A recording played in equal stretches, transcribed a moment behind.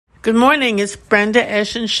Good morning, it's Brenda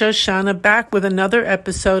Eshen Shoshana back with another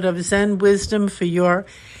episode of Zen Wisdom for your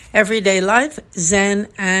everyday life, Zen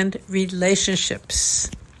and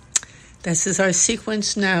relationships. This is our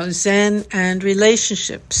sequence now, Zen and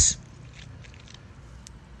relationships.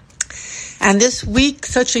 And this week,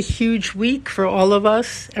 such a huge week for all of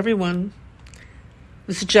us, everyone. It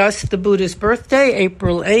was just the Buddha's birthday,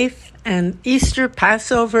 April 8th, and Easter,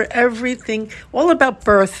 Passover, everything, all about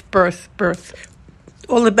birth.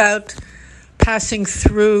 All about passing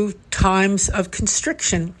through times of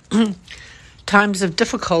constriction, times of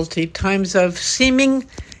difficulty, times of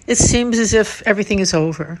it seems as if everything is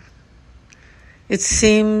over. It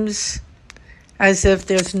seems as if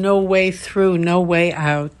there's no way through, no way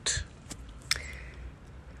out.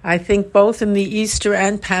 I think both in the Easter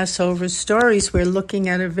and Passover stories, we're looking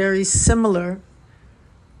at a very similar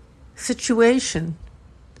situation,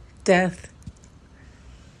 death.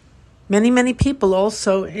 Many people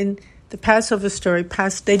also in the Passover story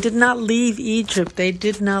they did not leave Egypt. They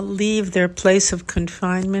did not leave their place of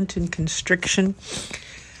confinement and constriction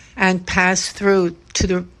and pass through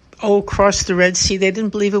cross the Red Sea. They didn't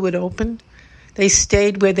believe it would open. They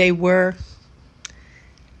stayed where they were.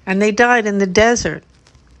 And they died in the desert.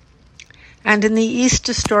 And in the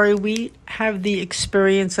Easter story, we have the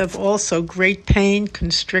experience of also great pain,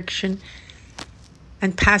 constriction,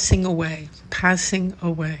 and passing away.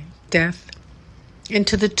 Death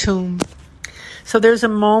into the tomb. So there's a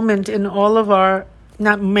moment in all of our,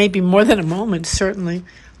 not maybe more than a moment, certainly,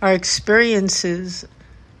 our experiences,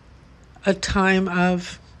 a time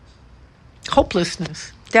of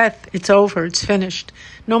hopelessness. Death, it's over, it's finished.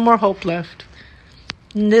 No more hope left.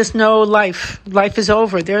 There's no life. Life is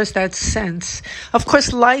over. There's that sense. Of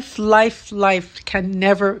course, life can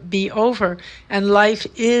never be over. And life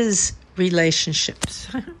is relationships.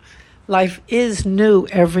 Life is new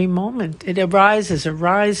every moment. It arises.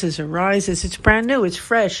 It's brand new. It's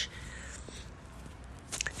fresh.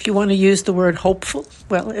 If you want to use the word hopeful,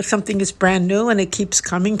 well, if something is brand new and it keeps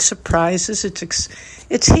coming, surprises,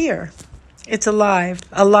 it's here. It's alive.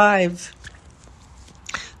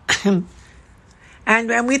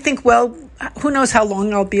 And we think, well, who knows how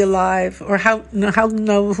long I'll be alive, or who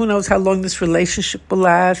knows how long this relationship will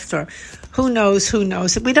last, or who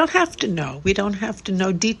knows. We don't have to know. We don't have to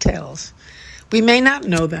know details. We may not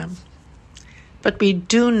know them, but we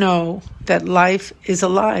do know that life is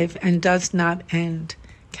alive and does not end,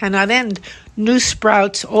 cannot end. New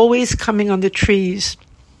sprouts always coming on the trees.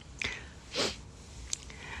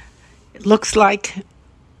 It looks like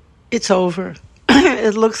it's over.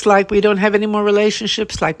 It looks like we don't have any more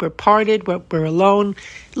relationships, like we're parted, we're alone.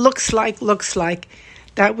 Looks like.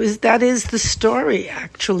 That is the story,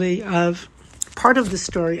 actually, of part of the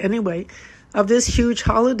story, anyway, of this huge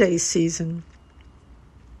holiday season,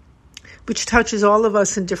 which touches all of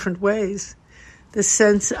us in different ways. The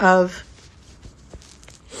sense of,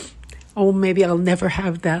 maybe I'll never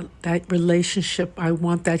have that relationship. I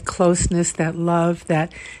want that closeness, that love,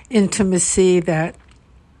 that intimacy, that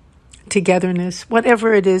togetherness,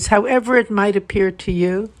 whatever it is, however it might appear to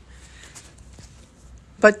you.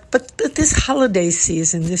 But this holiday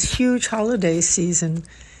season, this huge holiday season,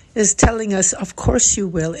 is telling us, of course you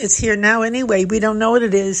will. It's here now anyway. We don't know what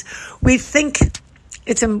it is. We think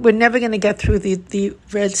we're never going to get through the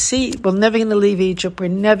Red Sea. We're never going to leave Egypt. We're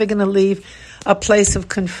never going to leave a place of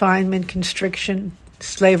confinement, constriction,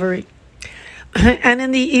 slavery. And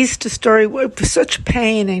in the Easter story, such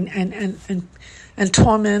pain and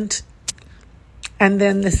torment, and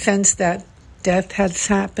then the sense that death has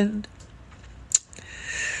happened.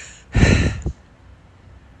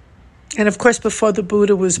 And of course, before the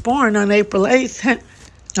Buddha was born on April 8th,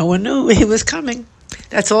 no one knew he was coming.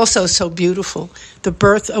 That's also so beautiful. The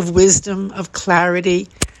birth of wisdom, of clarity.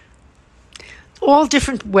 All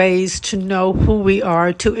different ways to know who we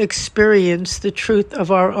are, to experience the truth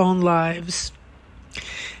of our own lives.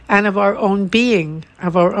 And of our own being,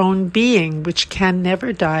 which can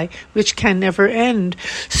never die, which can never end.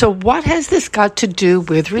 So what has this got to do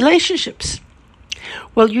with relationships?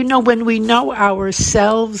 Well, when we know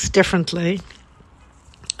ourselves differently,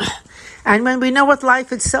 and when we know what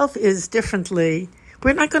life itself is differently,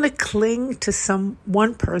 we're not going to cling to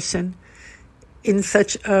one person in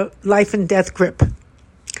such a life and death grip.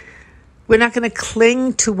 We're not going to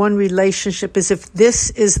cling to one relationship as if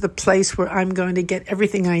this is the place where I'm going to get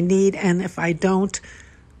everything I need, and if I don't,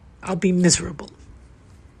 I'll be miserable.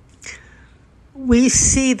 We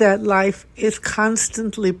see that life is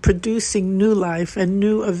constantly producing new life and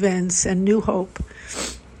new events and new hope.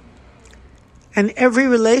 And every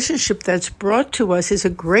relationship that's brought to us is a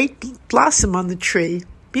great blossom on the tree.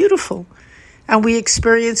 Beautiful. And we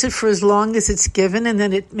experience it for as long as it's given, and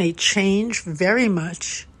then it may change very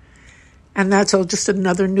much. And that's all just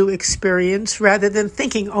another new experience, rather than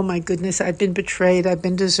thinking, oh my goodness, I've been betrayed, I've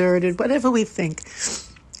been deserted, whatever we think.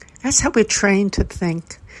 That's how we're trained to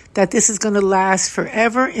think, that this is going to last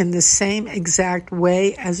forever in the same exact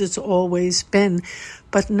way as it's always been.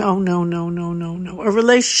 But no. A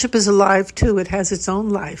relationship is alive too. It has its own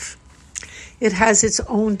life. It has its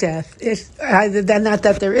own death. Not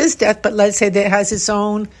that there is death, but let's say that it has its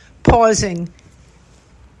own pausing,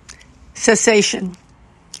 cessation.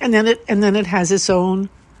 And then it has its own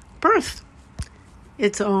birth,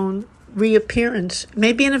 its own reappearance,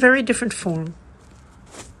 maybe in a very different form.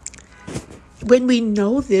 When we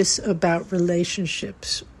know this about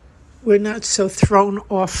relationships, we're not so thrown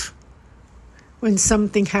off when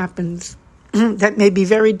something happens that may be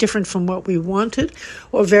very different from what we wanted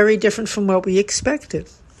or very different from what we expected.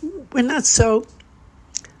 We're not so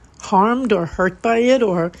harmed or hurt by it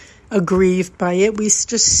or aggrieved by it. We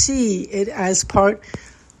just see it as part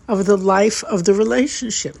of the life of the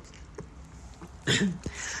relationship.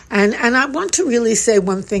 And I want to really say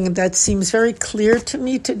one thing that seems very clear to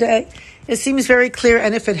me today. It seems very clear,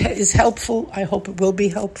 and if it is helpful, I hope it will be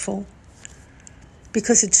helpful.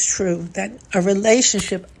 Because it's true that a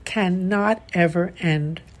relationship cannot ever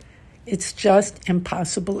end. It's just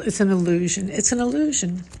impossible. It's an illusion. It's an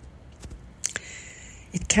illusion.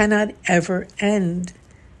 It cannot ever end.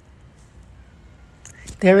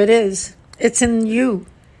 There it is. It's in you.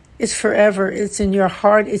 It's forever. It's in your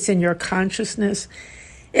heart. It's in your consciousness.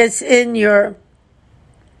 It's in your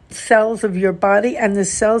cells of your body and the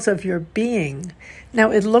cells of your being.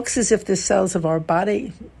 Now, it looks as if the cells of our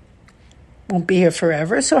body won't be here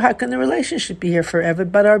forever. So how can the relationship be here forever?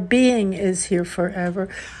 But our being is here forever.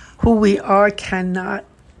 Who we are cannot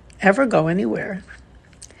ever go anywhere.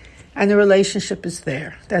 And the relationship is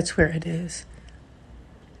there. That's where it is.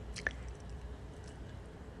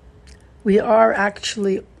 We are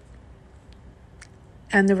actually,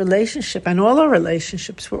 and the relationship, and all our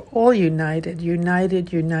relationships, we're all united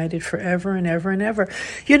forever and ever and ever.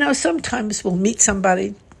 You know, sometimes we'll meet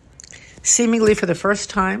somebody seemingly for the first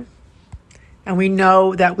time, and we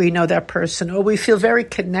know that person, or we feel very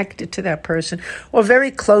connected to that person, or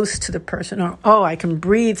very close to the person, or, oh, I can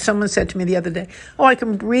breathe. Someone said to me the other day, oh, I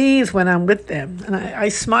can breathe when I'm with them. And I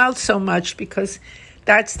smiled so much because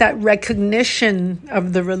that's that recognition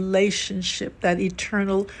of the relationship, that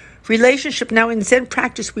eternal relationship. Now, in Zen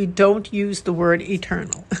practice, we don't use the word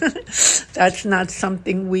eternal. That's not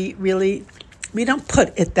something we don't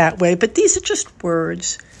put it that way. But these are just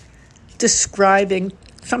words describing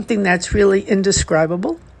something that's really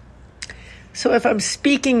indescribable. So if I'm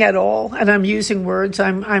speaking at all and I'm using words,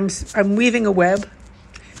 I'm weaving a web,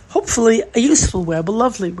 hopefully a useful web, a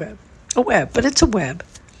lovely web, but it's a web.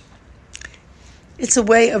 It's a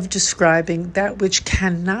way of describing that which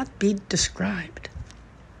cannot be described.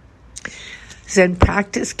 Zen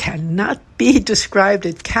practice cannot be described,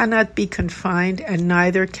 it cannot be confined, and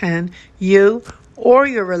neither can you or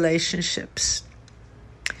your relationships.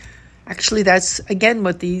 Actually, that's, again,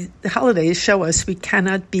 what the holidays show us. We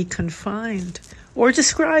cannot be confined or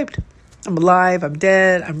described. I'm alive, I'm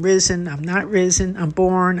dead, I'm risen, I'm not risen, I'm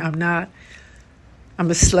born, I'm not.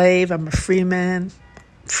 I'm a slave, I'm a free man,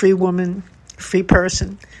 free woman, free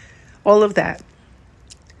person, all of that.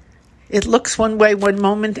 It looks one way one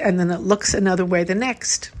moment, and then it looks another way the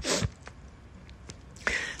next.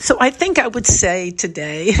 So I think I would say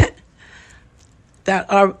today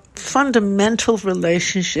that our fundamental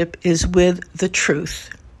relationship is with the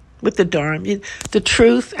truth, with the Dharma. The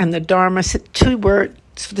truth and the Dharma, two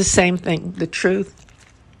words for the same thing. The truth,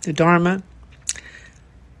 the Dharma,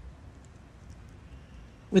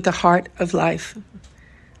 with the heart of life.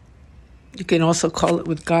 You can also call it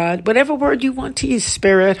with God, whatever word you want to use,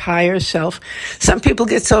 spirit, higher self. Some people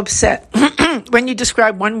get so upset when you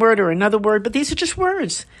describe one word or another word, but these are just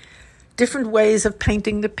words. Different ways of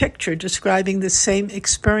painting the picture, describing the same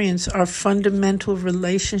experience, our fundamental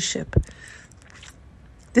relationship.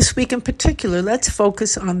 This week in particular, let's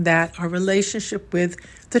focus on that, our relationship with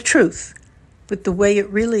the truth, with the way it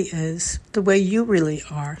really is, the way you really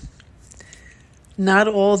are. Not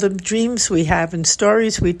all the dreams we have and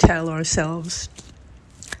stories we tell ourselves.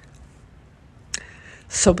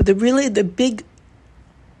 So, but the big,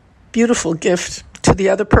 beautiful gift to the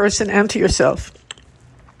other person and to yourself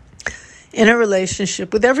in a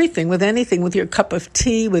relationship with everything, with anything, with your cup of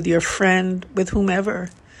tea, with your friend, with whomever,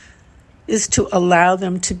 is to allow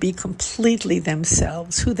them to be completely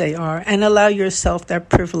themselves, who they are, and allow yourself that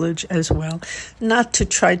privilege as well. Not to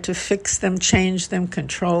try to fix them, change them,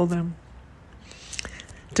 control them,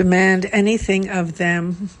 demand anything of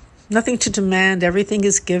them Nothing to demand. Everything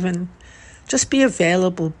is given. Just be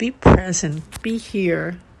available. Be present. Be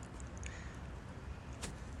here.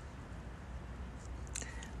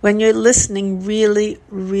 When you're listening, really,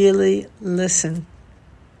 really listen.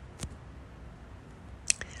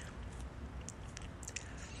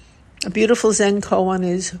 A beautiful Zen koan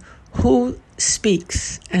is, who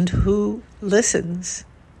speaks and who listens?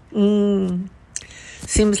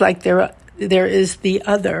 Seems like there is the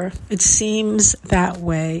other. It seems that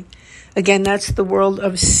way. Again, that's the world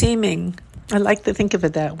of seeming. I like to think of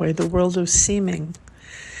it that way, the world of seeming.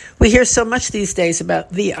 We hear so much these days about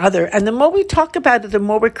the other, and the more we talk about it, the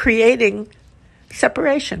more we're creating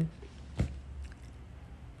separation.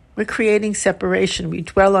 We're creating separation. We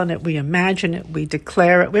dwell on it, we imagine it, we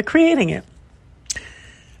declare it, we're creating it.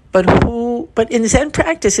 But in Zen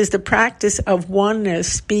practice is the practice of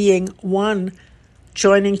oneness, being one,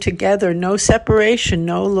 joining together, no separation,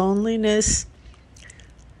 no loneliness,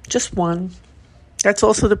 just one. That's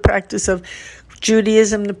also the practice of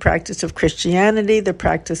Judaism, the practice of Christianity, the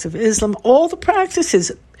practice of Islam, all the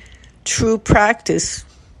practices, true practice,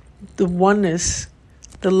 the oneness,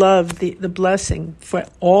 the love, the blessing for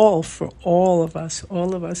all of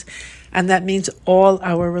us. And that means all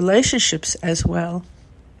our relationships as well.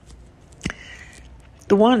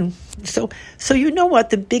 The one. So you know what?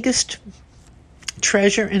 The biggest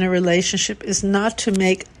treasure in a relationship is not to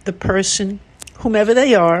make the person, whomever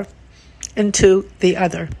they are, into the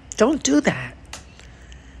other. Don't do that.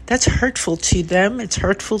 That's hurtful to them. It's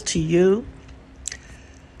hurtful to you.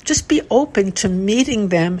 Just be open to meeting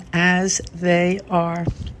them as they are.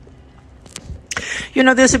 You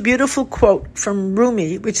know, there's a beautiful quote from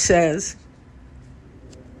Rumi which says,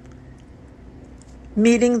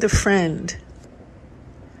 meeting the friend,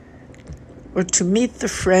 or to meet the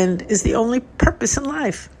friend, is the only purpose in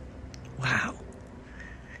life. Wow.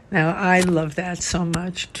 Now, I love that so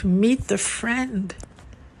much. To meet the friend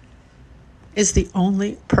is the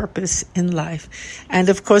only purpose in life. And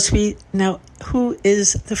of course, who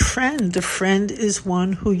is the friend? The friend is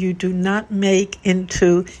one who you do not make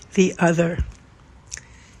into the other.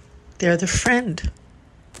 They're the friend.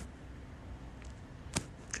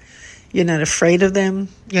 You're not afraid of them.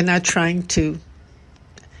 You're not trying to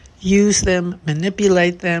use them,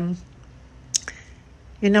 manipulate them.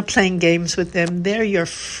 You're not playing games with them. They're your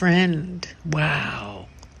friend. Wow.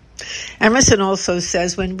 Emerson also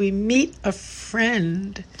says, when we meet a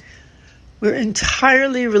friend, we're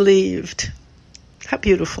entirely relieved. How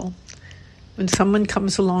beautiful. When someone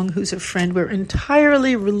comes along who's a friend, we're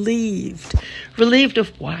entirely relieved. Relieved of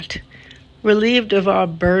what? Relieved of our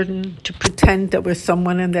burden to pretend that we're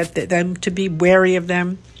someone and that them, to be wary of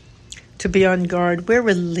them, to be on guard. We're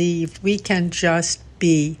relieved. We can just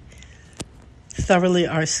be thoroughly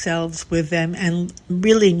ourselves with them and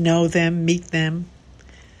really know them, meet them.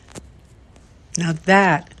 Now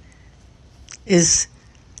that is,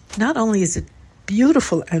 not only is it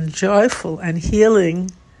beautiful and joyful and healing,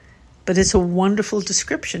 but it's a wonderful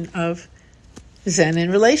description of Zen in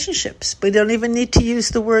relationships. We don't even need to use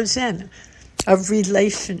the word Zen, of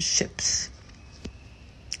relationships.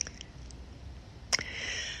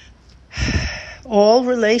 All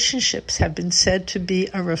relationships have been said to be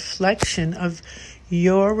a reflection of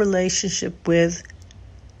your relationship with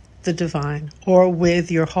the divine, or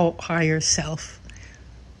with your whole higher self,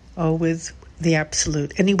 or with the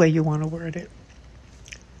absolute, any way you want to word it.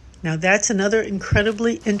 Now that's another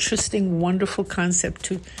incredibly interesting, wonderful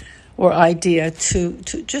concept or idea to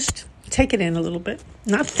just take it in a little bit.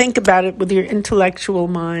 Not think about it with your intellectual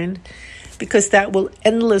mind, because that will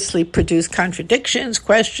endlessly produce contradictions,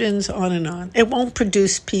 questions, on and on. It won't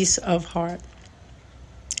produce peace of heart.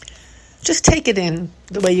 Just take it in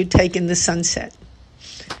the way you take in the sunset.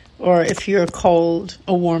 Or if you're cold,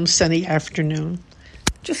 a warm, sunny afternoon.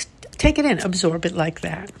 Just take it in, absorb it like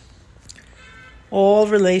that. All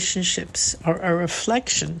relationships are a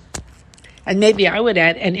reflection, and maybe I would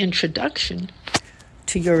add an introduction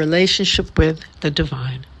to your relationship with the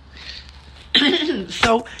divine.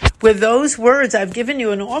 So with those words, I've given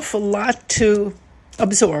you an awful lot to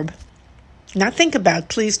absorb. Not think about.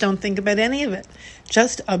 Please don't think about any of it.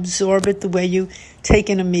 Just absorb it the way you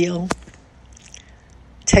take in a meal.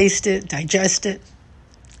 Taste it, digest it,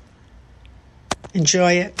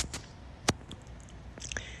 enjoy it.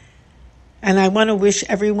 And I want to wish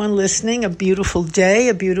everyone listening a beautiful day,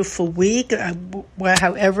 a beautiful week,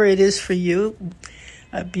 however it is for you,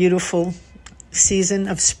 a beautiful season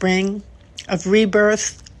of spring, of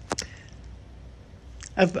rebirth,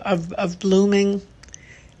 of blooming,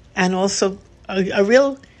 and also a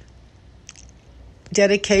real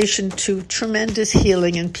dedication to tremendous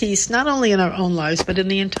healing and peace, not only in our own lives, but in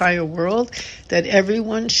the entire world, that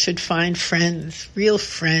everyone should find friends, real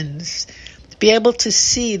friends, to be able to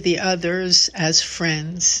see the others as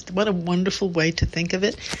friends. What a wonderful way to think of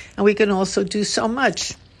it. And we can also do so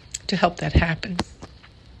much to help that happen,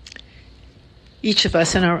 each of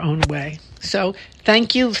us in our own way. So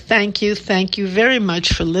thank you very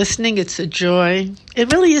much for listening. It's a joy.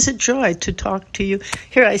 It really is a joy to talk to you.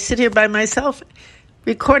 Here, I sit here by myself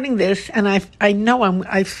recording this, and I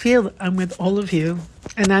feel I'm with all of you,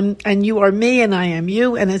 and you are me, and I am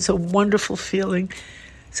you, and it's a wonderful feeling.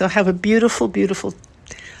 So have a beautiful, beautiful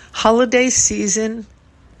holiday season,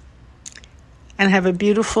 and have a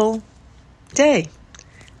beautiful day.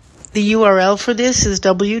 The URL for this is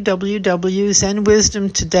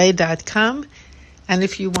www.zenwisdomtoday.com. And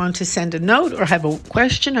if you want to send a note or have a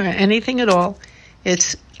question or anything at all,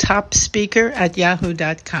 it's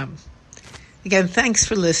topspeaker@yahoo.com. Again, thanks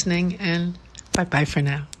for listening, and bye-bye for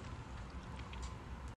now.